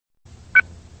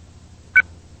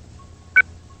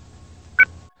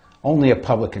Only a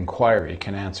public inquiry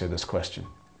can answer this question.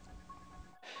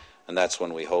 And that's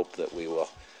when we hope that we will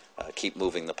keep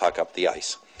moving the puck up the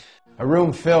ice. A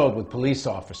room filled with police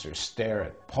officers stare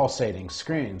at pulsating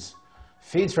screens.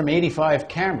 Feeds from 85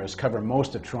 cameras cover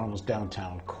most of Toronto's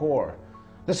downtown core.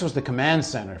 This was the command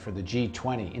center for the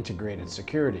G20 Integrated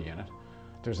Security Unit.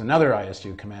 There's another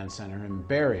ISU command center in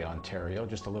Barrie, Ontario,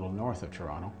 just a little north of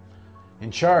Toronto.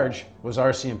 In charge was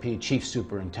RCMP Chief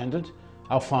Superintendent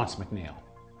Alphonse McNeil.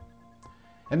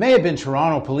 It may have been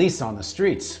Toronto police on the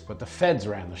streets, but the feds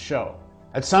ran the show.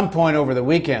 At some point over the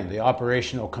weekend, the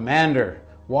operational commander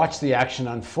watched the action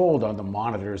unfold on the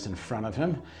monitors in front of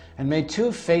him and made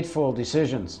two fateful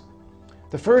decisions.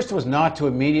 The first was not to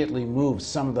immediately move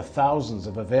some of the thousands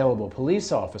of available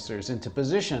police officers into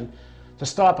position to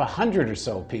stop 100 or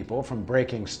so people from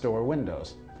breaking store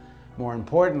windows. More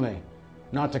importantly,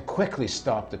 not to quickly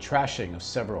stop the trashing of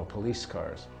several police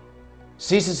cars.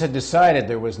 CSIS had decided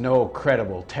there was no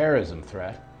credible terrorism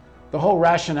threat. The whole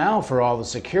rationale for all the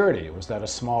security was that a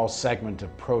small segment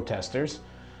of protesters,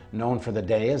 known for the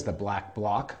day as the Black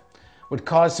Bloc, would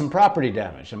cause some property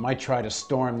damage and might try to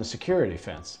storm the security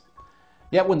fence.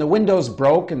 Yet when the windows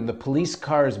broke and the police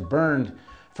cars burned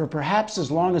for perhaps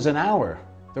as long as an hour,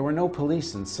 there were no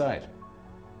police in sight.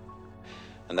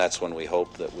 And that's when we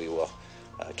hope that we will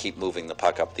keep moving the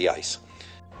puck up the ice.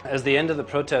 As the end of the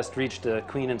protest reached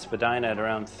Queen and Spadina at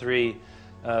around 3,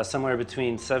 somewhere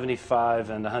between 75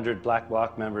 and 100 Black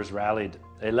Bloc members rallied.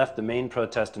 They left the main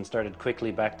protest and started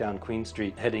quickly back down Queen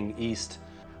Street, heading east.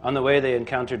 On the way, they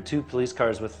encountered 2 police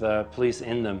cars with police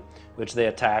in them, which they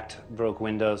attacked, broke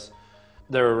windows.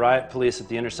 There were riot police at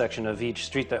the intersection of each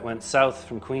street that went south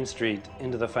from Queen Street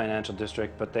into the financial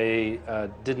district, but they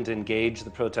didn't engage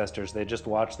the protesters. They just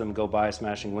watched them go by,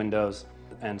 smashing windows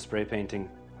and spray painting.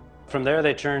 From there,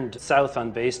 they turned south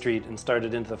on Bay Street and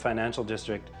started into the financial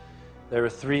district. There were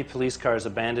 3 police cars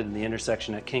abandoned in the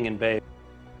intersection at King and Bay.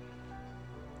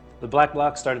 The Black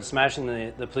Bloc started smashing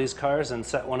the police cars and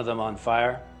set one of them on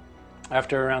fire.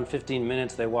 After around 15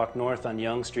 minutes, they walked north on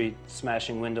Yonge Street,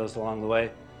 smashing windows along the way.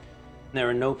 There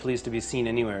were no police to be seen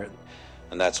anywhere.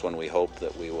 And that's when we hope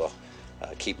that we will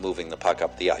keep moving the puck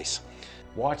up the ice.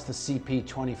 Watch the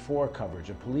CP24 coverage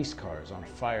of police cars on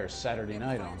fire Saturday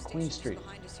night on Queen Street.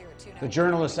 The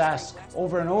journalists ask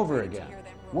over and over again,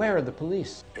 where are the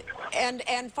police? And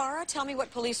Farah, tell me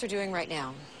what police are doing right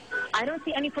now. I don't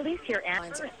see any police here,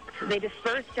 Anne. They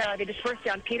dispersed down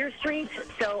Peter Street.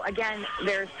 So again,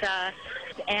 there's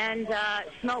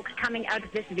smoke coming out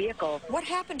of this vehicle. What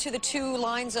happened to the 2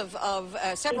 lines of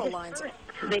several lines?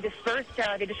 They dispersed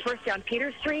down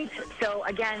Peter Street. So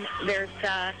again, there's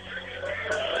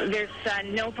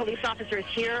no police officers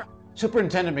here.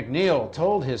 Superintendent McNeil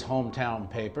told his hometown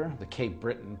paper, the Cape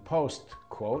Breton Post,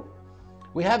 quote,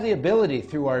 "We have the ability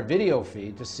through our video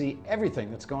feed to see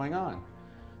everything that's going on.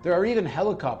 There are even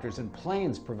helicopters and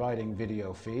planes providing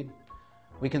video feed.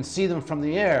 We can see them from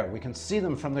the air. We can see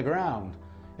them from the ground.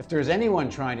 If there's anyone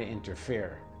trying to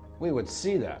interfere, we would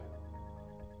see that."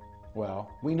 Well,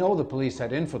 we know the police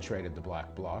had infiltrated the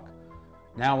Black Bloc.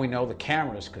 Now we know the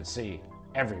cameras could see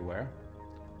everywhere.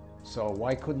 So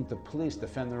why couldn't the police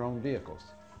defend their own vehicles?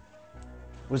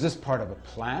 Was this part of a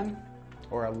plan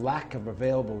or a lack of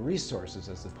available resources,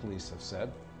 as the police have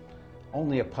said?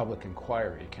 Only a public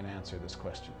inquiry can answer this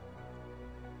question.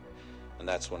 And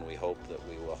that's when we hope that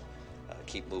we will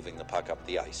keep moving the puck up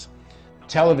the ice.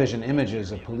 Television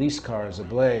images of police cars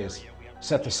ablaze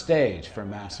set the stage for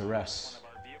mass arrests.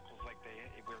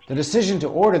 The decision to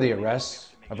order the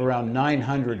arrests of around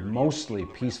 900 mostly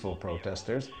peaceful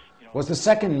protesters was the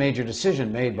second major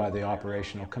decision made by the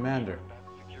operational commander.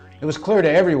 It was clear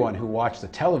to everyone who watched the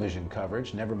television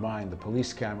coverage, never mind the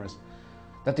police cameras,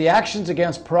 that the actions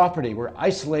against property were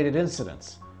isolated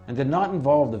incidents and did not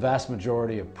involve the vast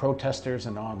majority of protesters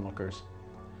and onlookers.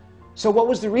 So what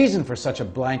was the reason for such a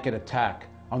blanket attack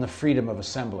on the freedom of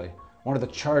assembly, one of the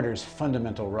Charter's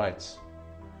fundamental rights?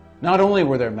 Not only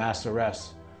were there mass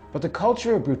arrests, but the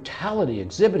culture of brutality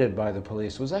exhibited by the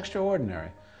police was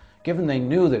extraordinary, given they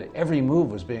knew that every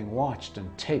move was being watched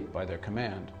and taped by their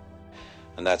command.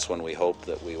 And that's when we hope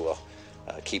that we will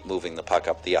keep moving the puck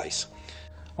up the ice.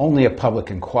 Only a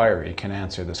public inquiry can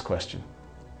answer this question.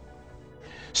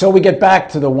 So we get back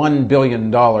to the $1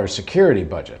 billion security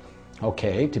budget.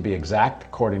 Okay, to be exact,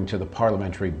 according to the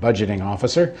parliamentary budgeting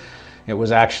officer, it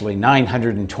was actually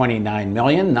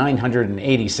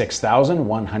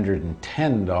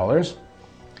 $929,986,110.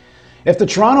 If the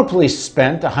Toronto Police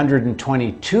spent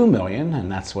 $122 million, and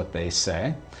that's what they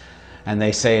say, and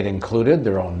they say it included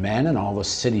their own men and all the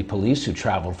city police who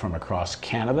traveled from across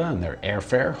Canada and their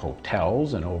airfare,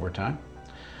 hotels, and overtime,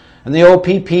 And the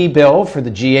OPP bill for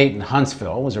the G8 in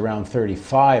Huntsville was around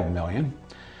 $35 million.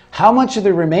 How much of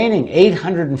the remaining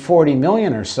 $840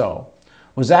 million or so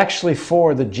was actually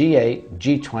for the G8,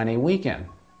 G20 weekend?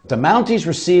 The Mounties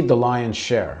received the lion's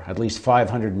share, at least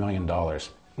 $500 million.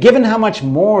 Given how much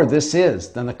more this is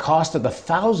than the cost of the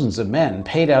thousands of men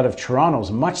paid out of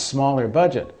Toronto's much smaller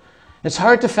budget, it's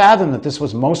hard to fathom that this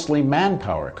was mostly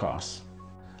manpower costs.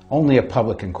 Only a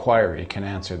public inquiry can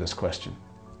answer this question.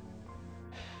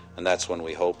 And that's when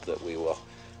we hope that we will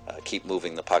keep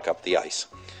moving the puck up the ice.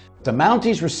 The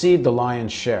Mounties received the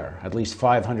lion's share, at least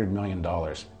 $500 million.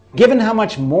 Given how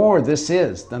much more this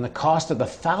is than the cost of the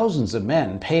thousands of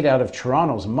men paid out of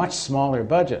Toronto's much smaller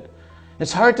budget,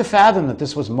 it's hard to fathom that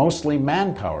this was mostly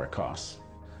manpower costs.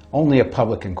 Only a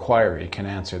public inquiry can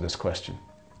answer this question.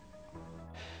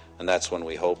 And that's when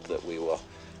we hope that we will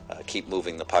keep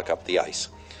moving the puck up the ice.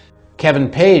 Kevin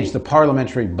Page, the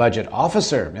parliamentary budget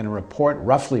officer, in a report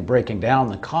roughly breaking down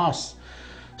the costs,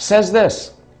 says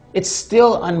this: it's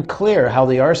still unclear how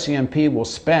the RCMP will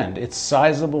spend its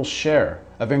sizable share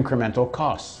of incremental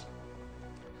costs.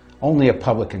 Only a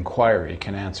public inquiry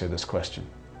can answer this question.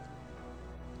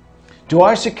 Do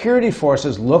our security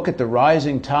forces look at the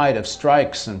rising tide of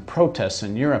strikes and protests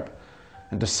in Europe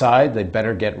and decide they'd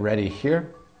better get ready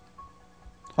here?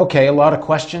 Okay, a lot of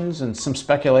questions and some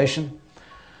speculation,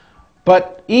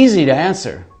 but easy to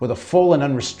answer with a full and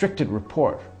unrestricted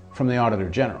report from the Auditor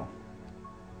General.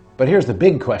 But here's the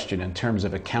big question in terms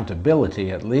of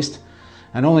accountability, at least,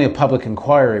 and only a public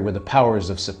inquiry with the powers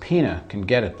of subpoena can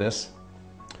get at this.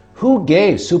 Who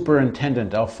gave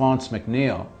Superintendent Alphonse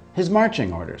McNeil his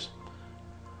marching orders?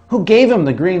 Who gave him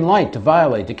the green light to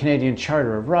violate the Canadian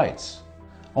Charter of Rights?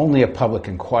 Only a public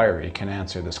inquiry can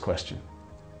answer this question.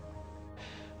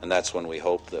 And that's when we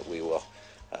hope that we will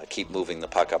keep moving the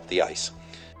puck up the ice.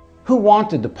 Who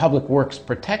wanted the Public Works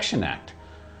Protection Act,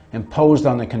 imposed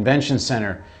on the Convention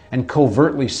Centre and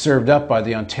covertly served up by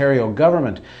the Ontario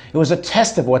government? It was a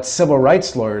test of what civil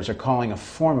rights lawyers are calling a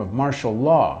form of martial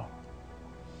law.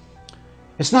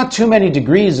 It's not too many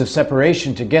degrees of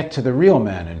separation to get to the real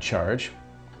man in charge,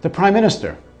 the Prime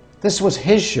Minister. This was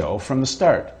his show from the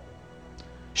start.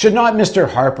 Should not Mr.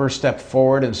 Harper step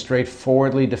forward and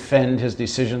straightforwardly defend his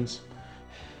decisions?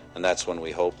 And that's when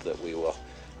we hope that we will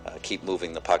keep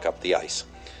moving the puck up the ice.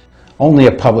 Only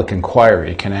a public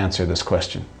inquiry can answer this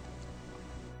question.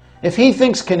 If he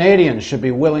thinks Canadians should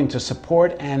be willing to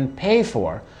support and pay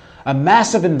for a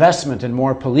massive investment in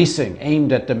more policing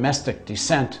aimed at domestic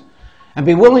dissent, and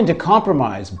be willing to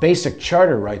compromise basic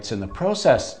charter rights in the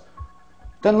process,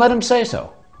 then let him say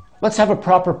so. Let's have a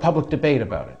proper public debate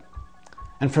about it.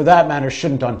 And for that matter,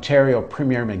 shouldn't Ontario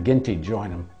Premier McGuinty join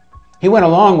him? He went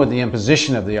along with the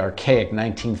imposition of the archaic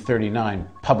 1939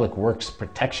 Public Works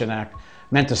Protection Act,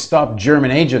 meant to stop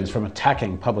German agents from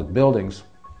attacking public buildings.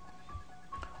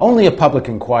 Only a public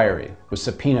inquiry with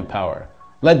subpoena power,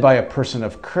 led by a person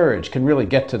of courage, can really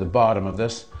get to the bottom of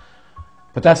this.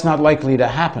 But that's not likely to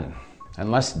happen,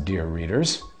 unless, dear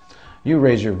readers, you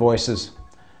raise your voices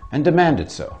and demand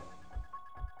it so.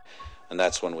 And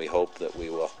that's when we hope that we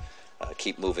will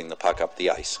keep moving the puck up the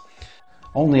ice.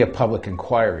 Only a public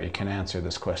inquiry can answer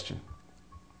this question.